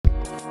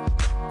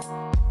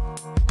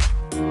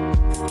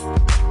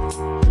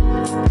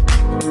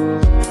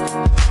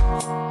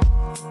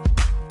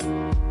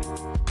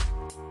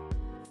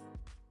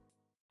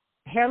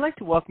I'd like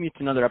to welcome you to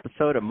another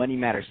episode of Money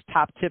Matters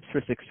Top Tips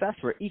for Success,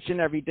 where each and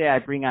every day I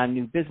bring on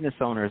new business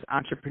owners,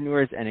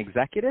 entrepreneurs, and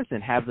executives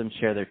and have them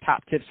share their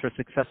top tips for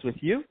success with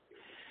you.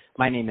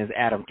 My name is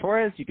Adam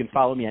Torres. You can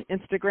follow me on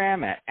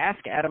Instagram at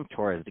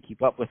AskAdamTorres to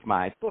keep up with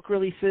my book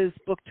releases,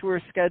 book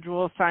tour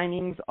schedule,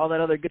 signings, all that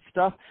other good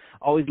stuff.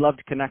 Always love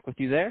to connect with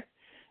you there.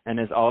 And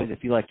as always, if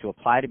you'd like to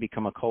apply to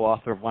become a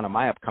co-author of one of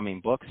my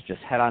upcoming books,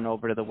 just head on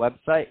over to the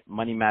website,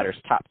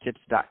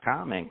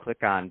 moneymatterstoptips.com, and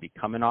click on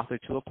Become an Author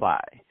to apply.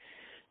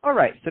 All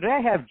right, so today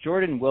I have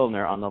Jordan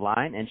Wilner on the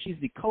line, and she's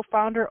the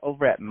co-founder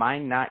over at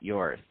Mine Not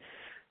Yours.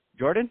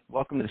 Jordan,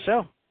 welcome to the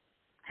show.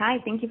 Hi,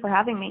 thank you for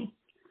having me.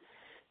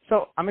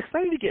 So I'm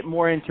excited to get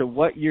more into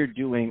what you're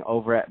doing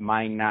over at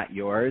Mine Not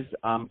Yours.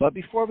 But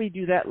before we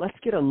do that, let's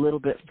get a little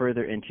bit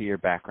further into your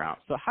background.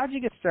 So how did you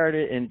get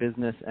started in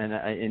business and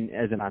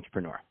as an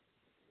entrepreneur?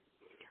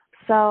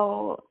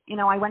 So,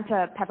 I went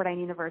to Pepperdine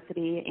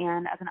University,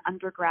 and as an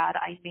undergrad,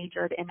 I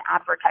majored in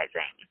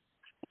advertising.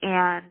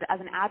 And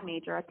as an ad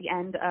major, at the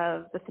end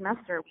of the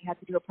semester, we had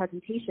to do a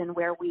presentation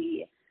where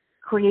we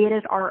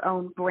created our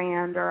own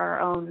brand or our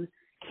own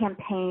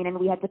campaign, and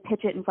we had to pitch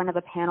it in front of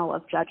a panel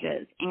of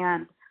judges.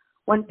 And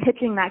when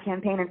pitching that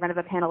campaign in front of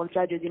a panel of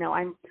judges,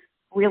 I'm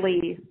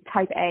really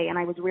type A, and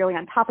I was really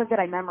on top of it.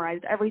 I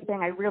memorized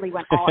everything. I really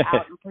went all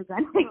out in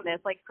presenting this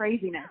like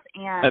craziness.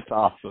 And that's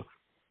awesome.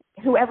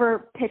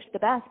 Whoever pitched the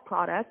best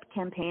product,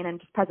 campaign, and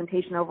just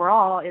presentation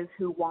overall is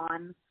who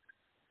won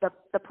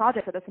the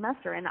project for the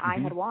semester. And I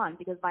had won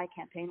because my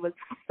campaign was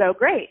so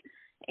great.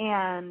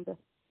 And,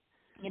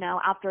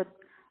 after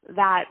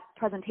that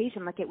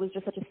presentation, it was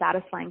just such a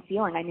satisfying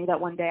feeling. I knew that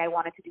one day I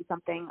wanted to do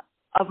something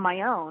of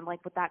my own,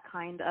 with that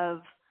kind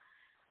of,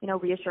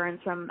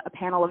 reassurance from a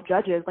panel of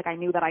judges. I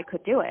knew that I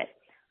could do it.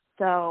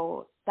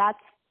 So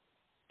that's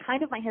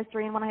kind of my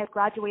history. And when I had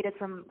graduated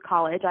from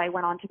college, I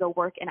went on to go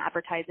work in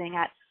advertising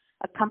at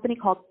a company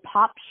called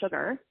Pop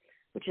Sugar,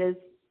 which is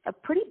a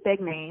pretty big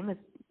name if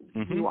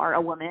you are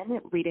a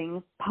woman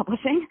reading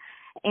publishing.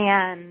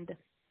 And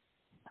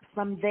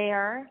from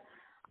there,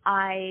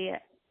 I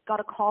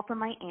got a call from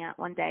my aunt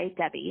one day,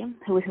 Debbie,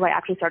 who I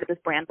actually started this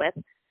brand with.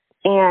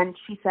 And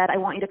she said, I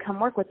want you to come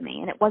work with me.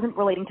 And it wasn't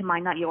relating to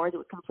Mine Not Yours. It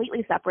was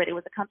completely separate. It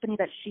was a company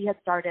that she had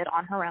started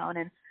on her own.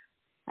 And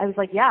I was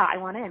like, yeah, I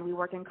want in. We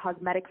work in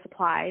cosmetic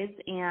supplies,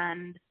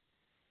 and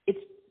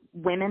it's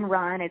women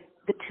run. It's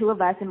the two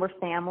of us, and we're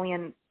family.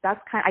 And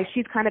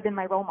she's kind of been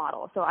my role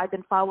model. So I've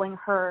been following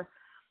her,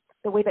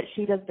 the way that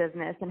she does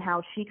business and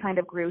how she kind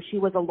of grew. She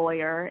was a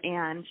lawyer,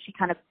 and she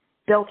kind of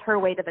built her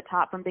way to the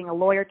top from being a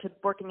lawyer to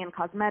working in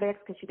cosmetics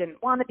because she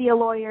didn't want to be a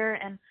lawyer.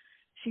 And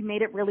she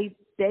made it really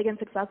big and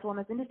successful in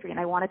this industry, and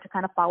I wanted to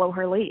kind of follow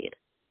her lead.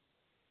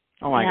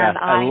 Oh, my gosh.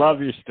 I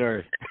love your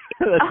story.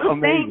 That's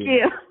amazing. Thank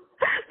you.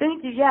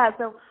 Thank you. Yeah,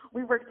 so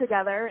we work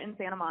together in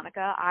Santa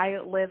Monica. I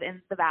live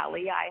in the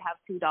Valley. I have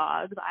 2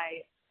 dogs.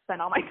 I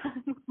spend all my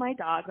time with my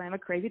dogs. I'm a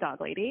crazy dog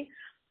lady,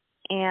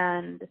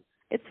 and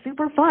it's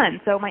super fun.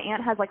 So my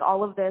aunt has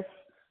all of this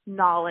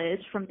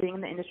knowledge from being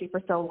in the industry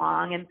for so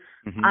long, and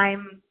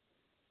I'm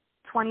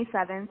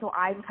 27, so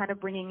I'm kind of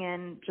bringing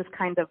in just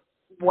kind of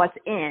what's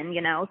in,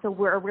 so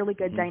we're a really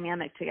good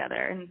dynamic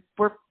together, and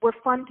we're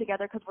fun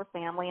together because we're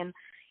family, and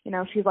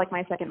she's like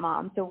my second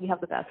mom, so we have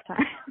the best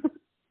time.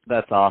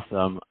 That's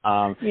awesome.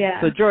 Yeah.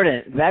 So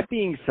Jordan, that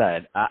being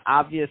said,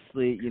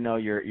 obviously,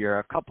 you're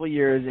a couple of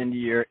years into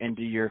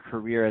your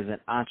career as an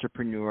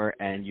entrepreneur,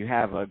 and you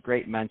have a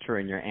great mentor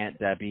in your Aunt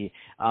Debbie.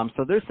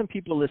 So there's some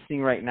people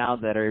listening right now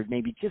that are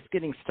maybe just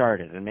getting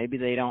started, and maybe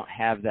they don't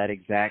have that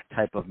exact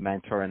type of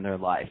mentor in their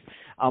life.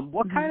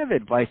 What kind of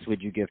advice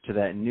would you give to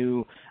that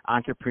new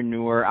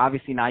entrepreneur?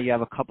 Obviously, now you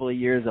have a couple of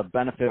years of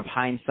benefit of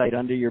hindsight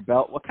under your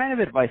belt. What kind of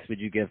advice would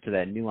you give to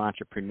that new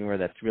entrepreneur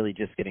that's really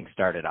just getting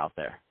started out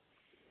there?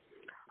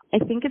 I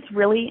think it's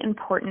really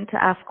important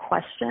to ask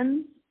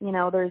questions.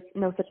 There's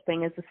no such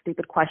thing as a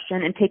stupid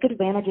question, and take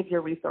advantage of your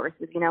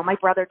resources. My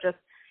brother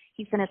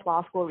he finished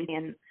law school,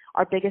 and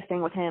our biggest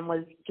thing with him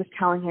was just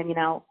telling him,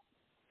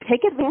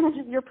 take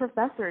advantage of your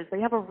professors. They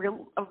have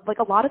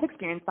a lot of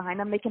experience behind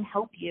them. They can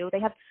help you.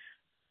 They have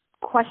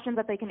questions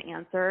that they can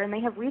answer, and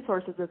they have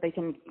resources that they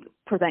can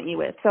present you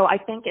with. So I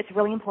think it's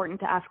really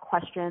important to ask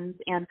questions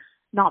and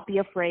not be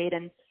afraid,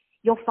 and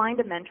you'll find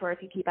a mentor if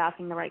you keep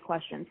asking the right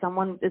questions.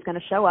 Someone is going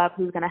to show up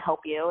who's going to help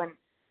you, and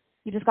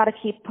you just got to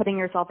keep putting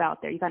yourself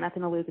out there. You got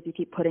nothing to lose if you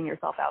keep putting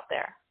yourself out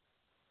there.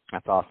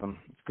 That's awesome.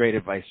 It's great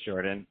advice,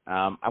 Jordan.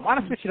 I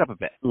want to switch it up a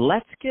bit.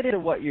 Let's get into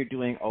what you're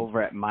doing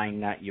over at Mine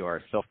Not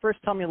Yours. So first,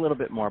 tell me a little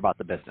bit more about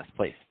the business,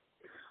 please.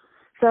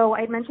 So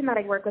I mentioned that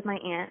I work with my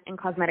aunt in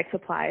cosmetic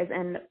supplies,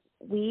 and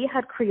we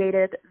had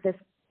created this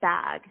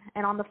bag.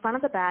 And on the front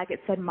of the bag,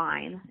 it said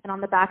mine. And on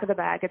the back of the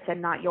bag, it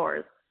said not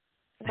yours.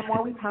 The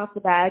more we passed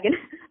the bag, and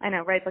I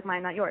know, right? It's like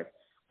mine, not yours.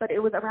 But it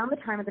was around the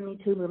time of the Me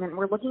Too movement. And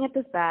we're looking at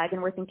this bag, and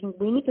we're thinking,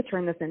 we need to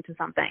turn this into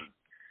something.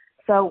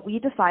 So we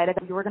decided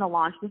that we were going to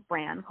launch this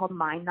brand called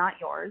Mine Not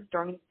Yours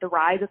during the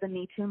rise of the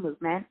Me Too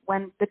movement,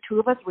 when the two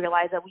of us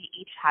realized that we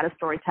each had a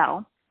story to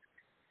tell.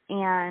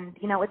 And,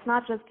 it's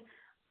not just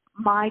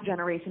my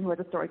generation who has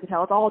a story to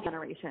tell. It's all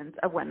generations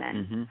of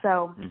women.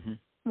 So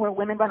we're a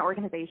women-run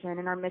organization,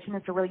 and our mission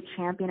is to really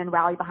champion and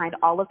rally behind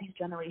all of these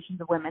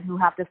generations of women who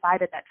have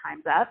decided that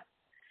time's up.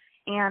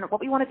 And what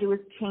we want to do is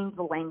change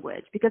the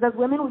language, because as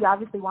women, we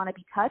obviously want to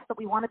be touched, but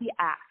we want to be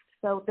asked.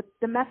 So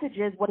the message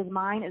is, what is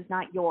mine is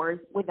not yours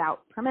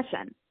without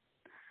permission.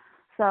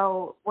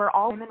 So we're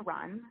all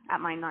women-run at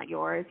Mine Not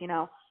Yours. You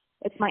know,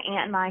 it's my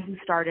aunt and I who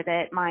started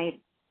it. My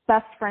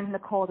best friend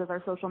Nicole does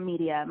our social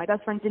media. My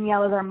best friend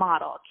Danielle is our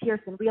model.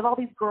 Kirsten, we have all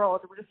these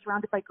girls. We're just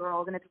surrounded by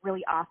girls, and it's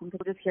really awesome because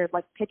we're just here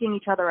like picking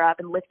each other up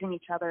and lifting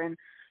each other and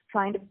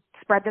trying to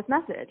spread this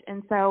message.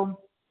 And so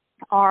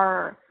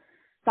our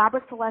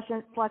fabric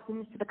selections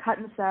to the cut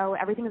and sew,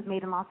 everything is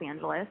made in Los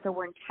Angeles, so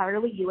we're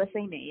entirely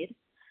USA made.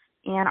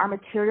 And our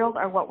materials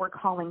are what we're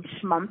calling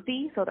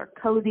schmumpy, so they're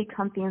cozy,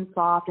 comfy, and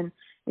soft. And,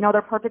 you know,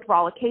 they're perfect for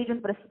all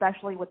occasions, but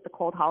especially with the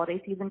cold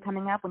holiday season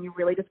coming up when you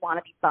really just want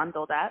to be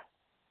bundled up.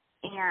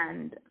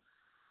 And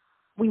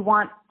we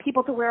want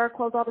people to wear our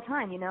clothes all the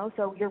time, you know,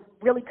 so you're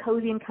really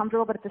cozy and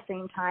comfortable, but at the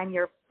same time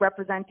you're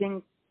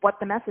representing what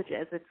the message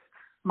is. It's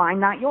mine,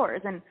 not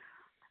yours. And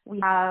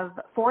we have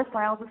 4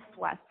 styles of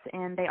sweats,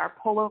 and they are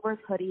pullovers,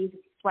 hoodies,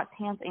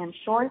 sweatpants, and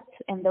shorts,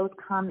 and those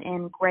come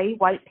in gray,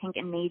 white, pink,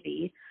 and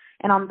navy.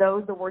 And on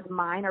those, the words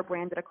mine are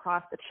branded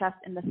across the chest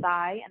and the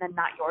thigh, and then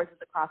not yours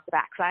is across the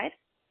backside.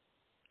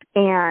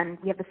 And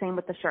we have the same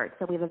with the shirts.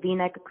 So we have a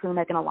V-neck, a crew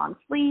neck, and a long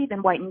sleeve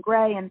in white and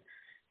gray, and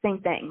same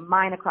thing,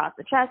 mine across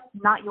the chest,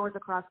 not yours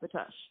across the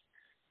tush.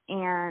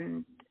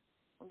 And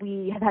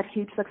we have had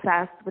huge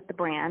success with the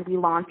brand. We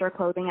launched our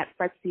clothing at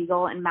Fred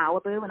Segal in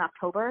Malibu in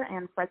October,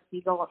 and Fred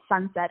Segal at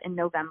Sunset in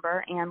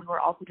November, and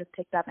we're also just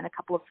picked up in a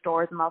couple of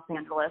stores in Los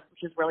Angeles,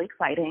 which is really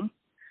exciting.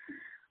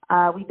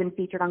 We've been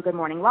featured on Good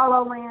Morning La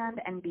La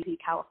Land, NBC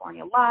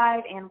California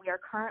Live, and we are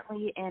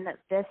currently in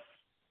this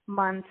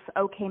month's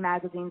OK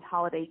Magazine's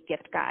holiday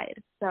gift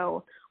guide.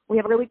 So we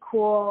have a really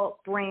cool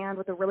brand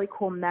with a really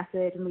cool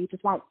message, and we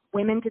just want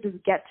women to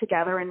just get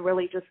together and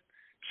really just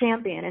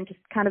champion and just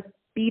kind of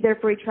be there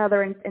for each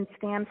other and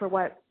stand for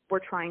what we're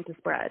trying to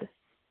spread.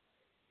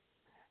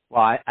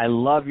 Well, I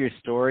love your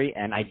story,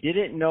 and I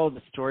didn't know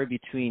the story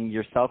between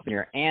yourself and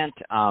your aunt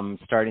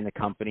starting the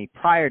company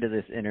prior to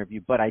this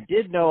interview, but I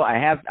do know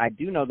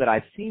that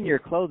I've seen your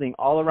clothing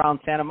all around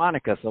Santa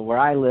Monica, so where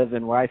I live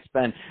and where I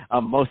spend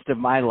most of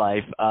my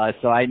life.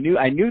 So I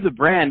knew the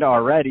brand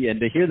already, and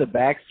to hear the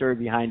backstory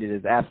behind it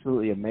is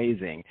absolutely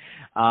amazing.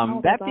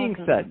 That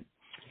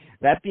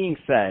being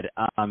said,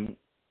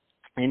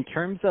 in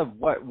terms of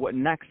what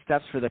next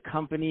steps for the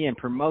company and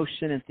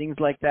promotion and things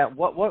like that,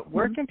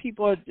 where can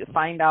people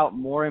find out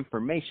more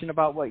information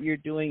about what you're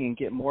doing and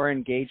get more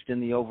engaged in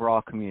the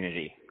overall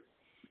community?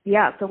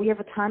 Yeah, so we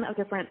have a ton of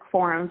different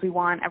forums we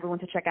want everyone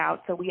to check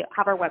out. So we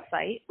have our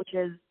website, which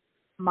is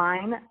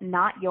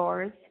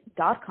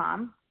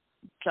minenotyours.com,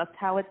 just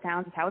how it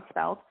sounds is how it's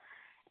spelled.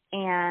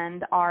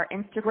 And our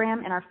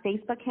Instagram and our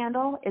Facebook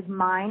handle is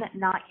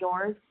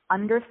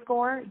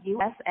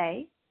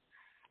mine_not_yours_USA.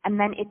 And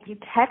then if you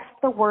text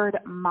the word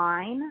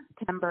mine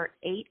to number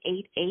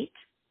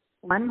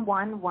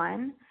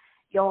 888-111,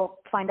 you'll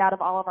find out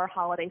of all of our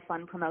holiday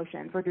fun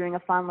promotions. We're doing a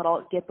fun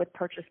little gift with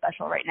purchase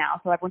special right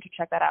now, so everyone should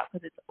check that out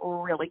because it's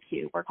really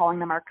cute. We're calling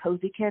them our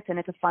cozy kits, and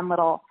it's a fun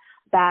little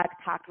bag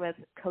packed with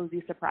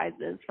cozy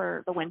surprises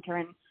for the winter,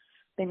 and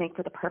they make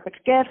for the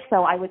perfect gift.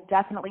 So I would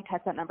definitely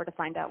text that number to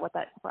find out what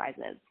that surprise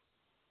is.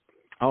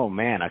 Oh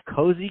man, a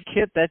cozy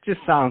kit? That just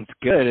sounds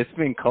good. It's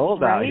been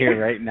cold out here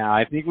right now.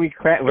 I think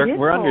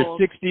we're under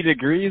 60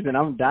 degrees, and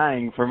I'm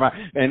dying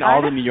and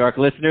all the New York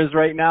listeners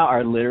right now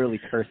are literally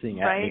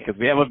cursing at me because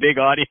we have a big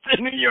audience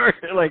in New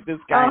York. They're like, this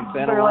guy in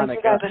Santa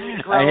Monica.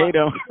 I hate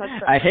him.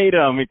 I hate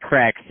him. It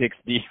cracks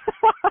 60.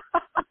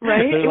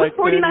 Right? It was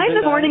 49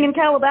 this morning in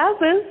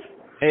Calabasas.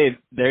 Hey,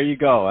 there you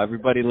go.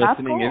 Everybody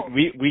listening,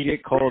 we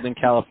get cold in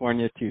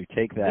California too.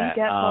 Take that.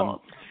 We get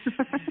cold.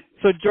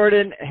 So,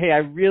 Jordan, hey, I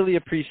really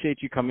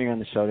appreciate you coming on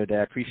the show today.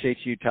 I appreciate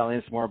you telling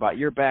us more about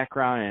your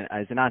background and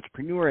as an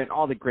entrepreneur and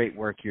all the great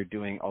work you're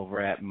doing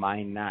over at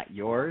Mine Not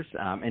Yours.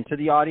 And to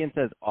the audience,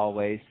 as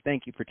always,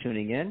 thank you for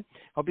tuning in.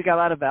 Hope you got a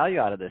lot of value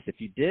out of this.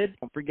 If you did,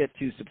 don't forget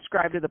to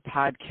subscribe to the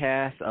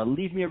podcast,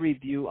 leave me a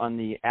review on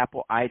the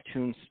Apple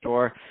iTunes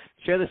store,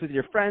 share this with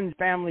your friends,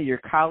 family, your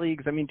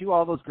colleagues. I mean, do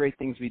all those great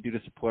things we do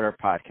to support our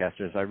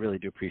podcasters. I really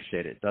do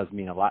appreciate it. It does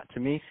mean a lot to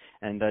me.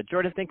 And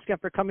Jordan, thanks again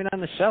for coming on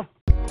the show.